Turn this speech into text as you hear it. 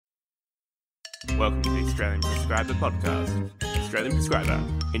Welcome to the Australian Prescriber Podcast. Australian Prescriber,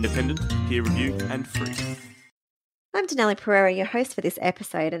 independent, peer-reviewed and free. I'm Denali Pereira, your host for this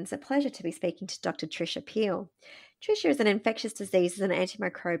episode, and it's a pleasure to be speaking to Dr. Tricia Peel. Tricia is an infectious diseases and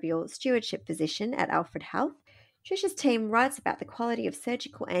antimicrobial stewardship physician at Alfred Health. Tricia's team writes about the quality of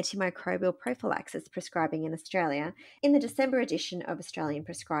surgical antimicrobial prophylaxis prescribing in Australia in the December edition of Australian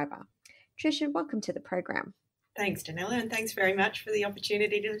Prescriber. Tricia, welcome to the program. Thanks, Danella, and thanks very much for the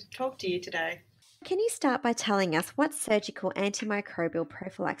opportunity to talk to you today. Can you start by telling us what surgical antimicrobial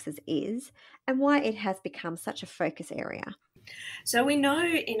prophylaxis is and why it has become such a focus area? So we know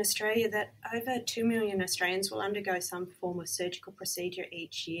in Australia that over 2 million Australians will undergo some form of surgical procedure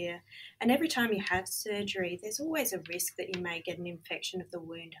each year. And every time you have surgery, there's always a risk that you may get an infection of the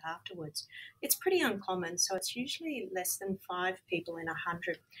wound afterwards. It's pretty uncommon, so it's usually less than 5 people in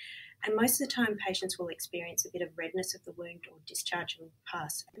 100. And most of the time, patients will experience a bit of redness of the wound or discharging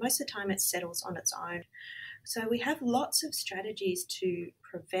pus. Most of the time, it settles on its own. So we have lots of strategies to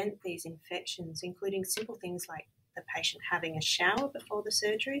prevent these infections, including simple things like the patient having a shower before the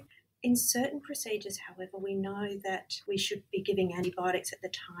surgery. In certain procedures, however, we know that we should be giving antibiotics at the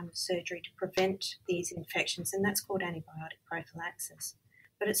time of surgery to prevent these infections, and that's called antibiotic prophylaxis.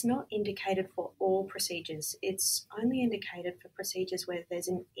 But it's not indicated for all procedures. It's only indicated for procedures where there's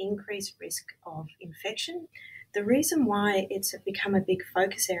an increased risk of infection. The reason why it's become a big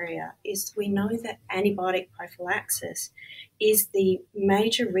focus area is we know that antibiotic prophylaxis is the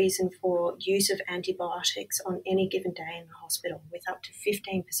major reason for use of antibiotics on any given day in the hospital, with up to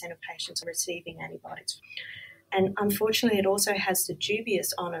 15% of patients receiving antibiotics. And unfortunately, it also has the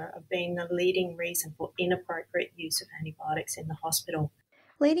dubious honour of being the leading reason for inappropriate use of antibiotics in the hospital.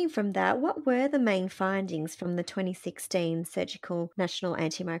 Leading from that, what were the main findings from the 2016 Surgical National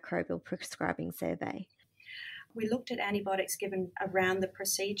Antimicrobial Prescribing Survey? We looked at antibiotics given around the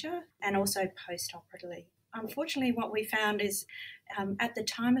procedure and also post-operatively. Unfortunately, what we found is at the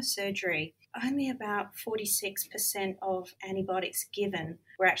time of surgery, only about 46% of antibiotics given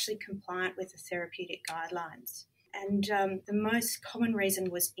were actually compliant with the therapeutic guidelines. And the most common reason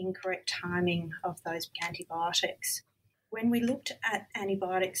was incorrect timing of those antibiotics. When we looked at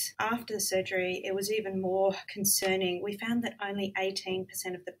antibiotics after the surgery, it was even more concerning. We found that only 18%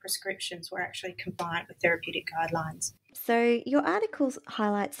 of the prescriptions were actually compliant with therapeutic guidelines. So your article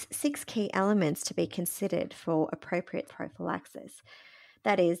highlights 6 key elements to be considered for appropriate prophylaxis.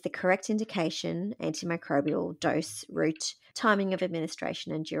 That is the correct indication, antimicrobial, dose, route, timing of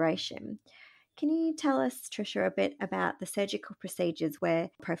administration and duration. Can you tell us, Tricia, a bit about the surgical procedures where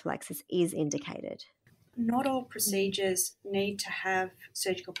prophylaxis is indicated? Not all procedures need to have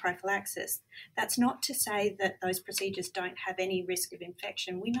surgical prophylaxis. That's not to say that those procedures don't have any risk of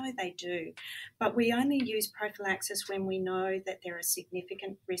infection. We know they do, but we only use prophylaxis when we know that there are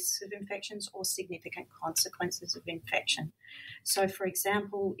significant risks of infections or significant consequences of infection. So, for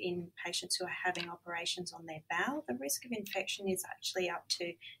example, in patients who are having operations on their bowel, the risk of infection is actually up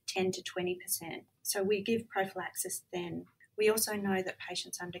to 10 to 20%. So we give prophylaxis then. We also know that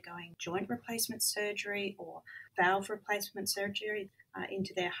patients undergoing joint replacement surgery or valve replacement surgery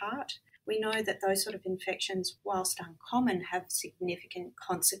into their heart, we know that those sort of infections, whilst uncommon, have significant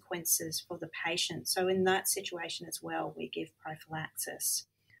consequences for the patient. So in that situation as well, we give prophylaxis.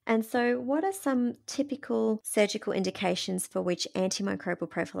 And so what are some typical surgical indications for which antimicrobial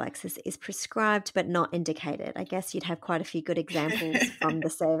prophylaxis is prescribed but not indicated? I guess you'd have quite a few good examples from the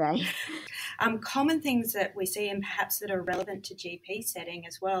survey. Common things that we see and perhaps that are relevant to GP setting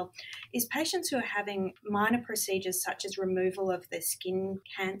as well is patients who are having minor procedures such as removal of their skin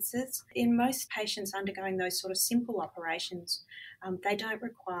cancers. In most patients undergoing those sort of simple operations, they don't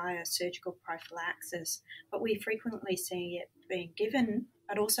require surgical prophylaxis, but we frequently see it being given,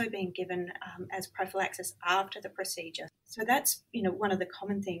 but also being given as prophylaxis after the procedure. So that's, one of the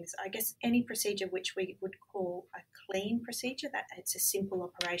common things. I guess any procedure which we would call a clean procedure, that it's a simple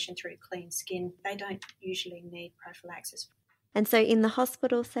operation through clean skin, they don't usually need prophylaxis. And so in the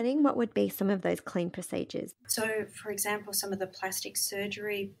hospital setting, what would be some of those clean procedures? So, for example, some of the plastic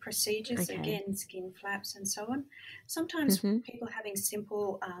surgery procedures, again, skin flaps and so on. Sometimes people having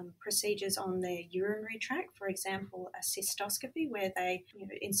simple procedures on their urinary tract, for example, a cystoscopy where they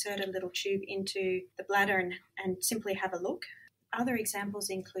insert a little tube into the bladder and simply have a look. Other examples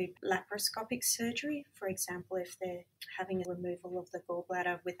include laparoscopic surgery, for example, if they're having a removal of the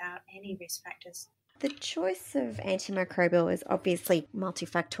gallbladder without any risk factors. The choice of antimicrobial is obviously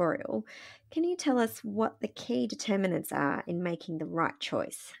multifactorial. Can you tell us what the key determinants are in making the right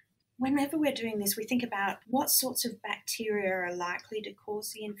choice? Whenever we're doing this, we think about what sorts of bacteria are likely to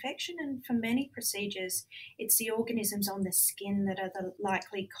cause the infection, and for many procedures, it's the organisms on the skin that are the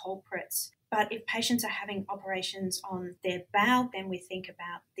likely culprits. But if patients are having operations on their bowel, then we think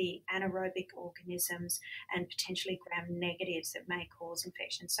about the anaerobic organisms and potentially gram-negatives that may cause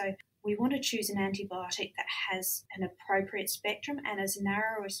infection. So we want to choose an antibiotic that has an appropriate spectrum and as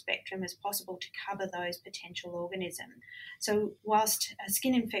narrow a spectrum as possible to cover those potential organisms. So whilst a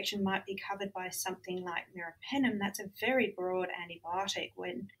skin infection might be covered by something like meropenem, that's a very broad antibiotic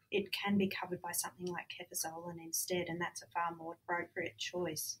when it can be covered by something like cefazolin instead, and that's a far more appropriate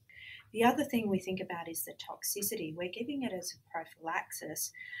choice. The other thing we think about is the toxicity. We're giving it as a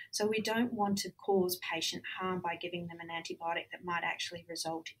prophylaxis, so we don't want to cause patient harm by giving them an antibiotic that might actually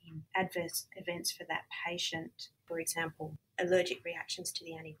result in adverse events for that patient, for example, allergic reactions to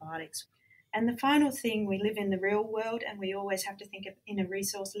the antibiotics. And the final thing, we live in the real world and we always have to think of, in a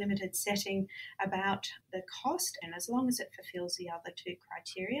resource-limited setting, about the cost, and as long as it fulfills the other two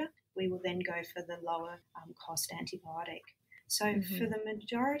criteria, we will then go for the lower cost antibiotic. So for the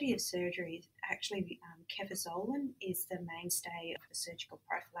majority of surgeries, actually cefazolin is the mainstay of the surgical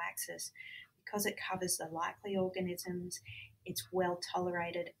prophylaxis because it covers the likely organisms, it's well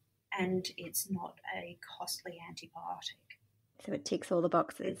tolerated, and it's not a costly antibiotic. So it ticks all the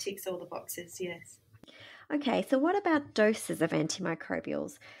boxes. It ticks all the boxes, yes. Okay, so what about doses of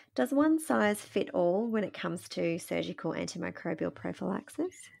antimicrobials? Does one size fit all when it comes to surgical antimicrobial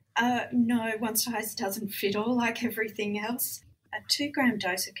prophylaxis? No, one size doesn't fit all like everything else. A 2-gram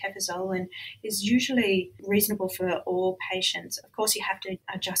dose of cefazolin is usually reasonable for all patients. Of course, you have to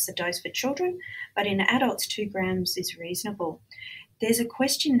adjust the dose for children, but in adults, 2 grams is reasonable. There's a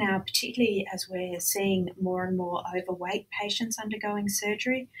question now, particularly as we're seeing more and more overweight patients undergoing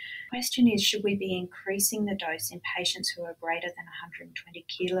surgery. The question is, should we be increasing the dose in patients who are greater than 120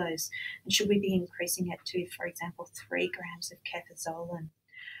 kilos? And should we be increasing it to, for example, 3 grams of cefazolin?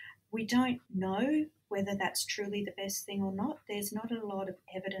 We don't know whether that's truly the best thing or not. There's not a lot of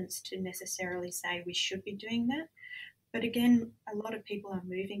evidence to necessarily say we should be doing that. But again, a lot of people are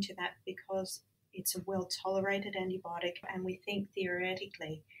moving to that because it's a well-tolerated antibiotic, and we think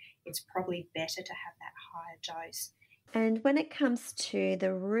theoretically it's probably better to have that higher dose. And when it comes to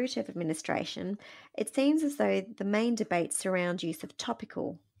the route of administration, it seems as though the main debates surround use of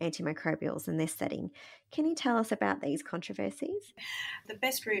topical antimicrobials in this setting. Can you tell us about these controversies? The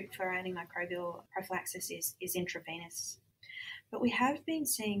best route for antimicrobial prophylaxis is intravenous. But we have been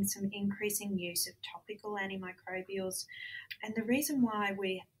seeing some increasing use of topical antimicrobials, and the reason why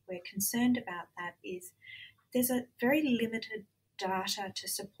we're concerned about that is there's a very limited data to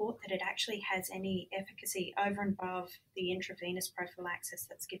support that it actually has any efficacy over and above the intravenous prophylaxis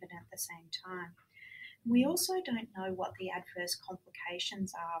that's given at the same time. We also don't know what the adverse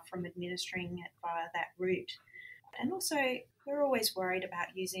complications are from administering it via that route. And also, we're always worried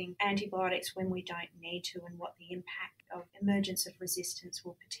about using antibiotics when we don't need to and what the impact of emergence of resistance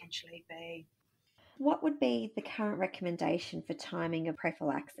will potentially be. What would be the current recommendation for timing of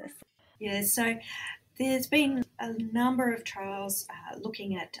prophylaxis? Yeah, so there's been a number of trials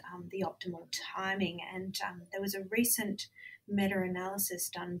looking at the optimal timing, and there was a recent meta-analysis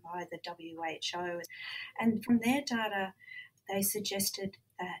done by the WHO, and from their data they suggested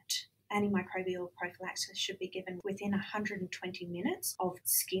that antimicrobial prophylaxis should be given within 120 minutes of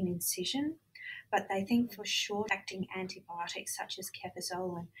skin incision, but they think for short-acting antibiotics such as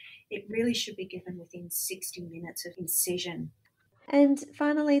cefazolin, it really should be given within 60 minutes of incision. And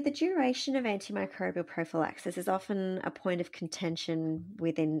finally, the duration of antimicrobial prophylaxis is often a point of contention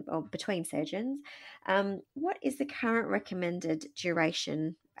within or between surgeons. What is the current recommended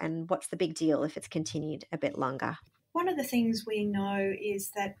duration, and what's the big deal if it's continued a bit longer? One of the things we know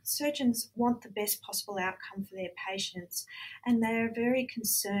is that surgeons want the best possible outcome for their patients, and they are very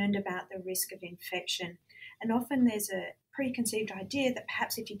concerned about the risk of infection. And often there's a preconceived idea that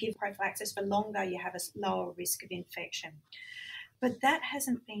perhaps if you give prophylaxis for longer, you have a lower risk of infection. But that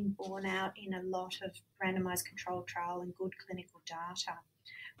hasn't been borne out in a lot of randomised controlled trial and good clinical data.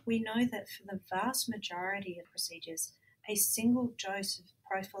 We know that for the vast majority of procedures, a single dose of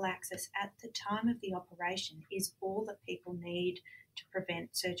prophylaxis at the time of the operation is all that people need to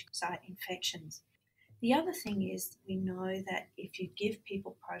prevent surgical site infections. The other thing is we know that if you give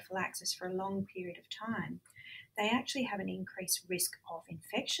people prophylaxis for a long period of time, they actually have an increased risk of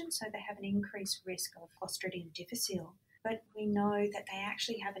infection, so they have an increased risk of Clostridium difficile. But we know that they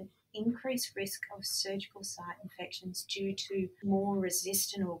actually have an increased risk of surgical site infections due to more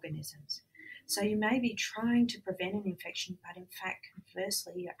resistant organisms. So you may be trying to prevent an infection, but in fact,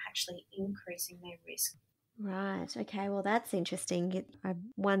 conversely, you're actually increasing their risk. Right. Okay. Well, that's interesting. I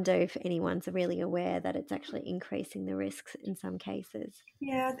wonder if anyone's really aware that it's actually increasing the risks in some cases.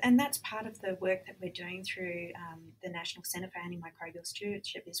 Yeah, and that's part of the work that we're doing through the National Centre for Antimicrobial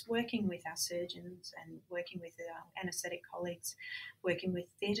Stewardship is working with our surgeons and working with our anaesthetic colleagues, working with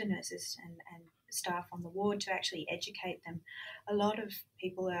theatre nurses and staff on the ward to actually educate them. A lot of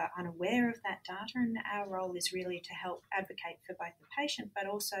people are unaware of that data, and our role is really to help advocate for both the patient but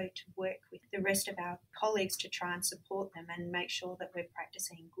also to work with the rest of our colleagues to try and support them and make sure that we're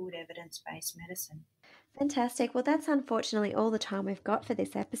practicing good evidence-based medicine. Fantastic. Well, that's unfortunately all the time we've got for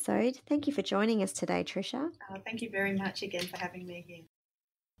this episode. Thank you for joining us today, Tricia. Thank you very much again for having me here.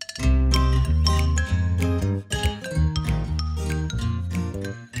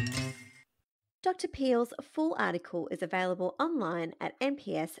 Dr. Peel's full article is available online at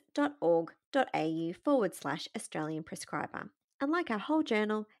nps.org.au/Australian Prescriber. And like our whole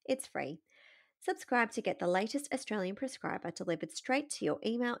journal, it's free. Subscribe to get the latest Australian Prescriber delivered straight to your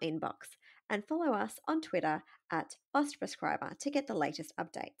email inbox and follow us on Twitter at AustPrescriber to get the latest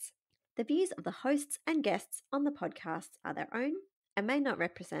updates. The views of the hosts and guests on the podcasts are their own and may not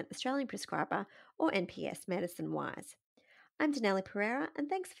represent Australian Prescriber or NPS Medicine Wise. I'm Denali Pereira, and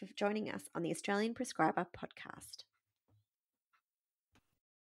thanks for joining us on the Australian Prescriber podcast.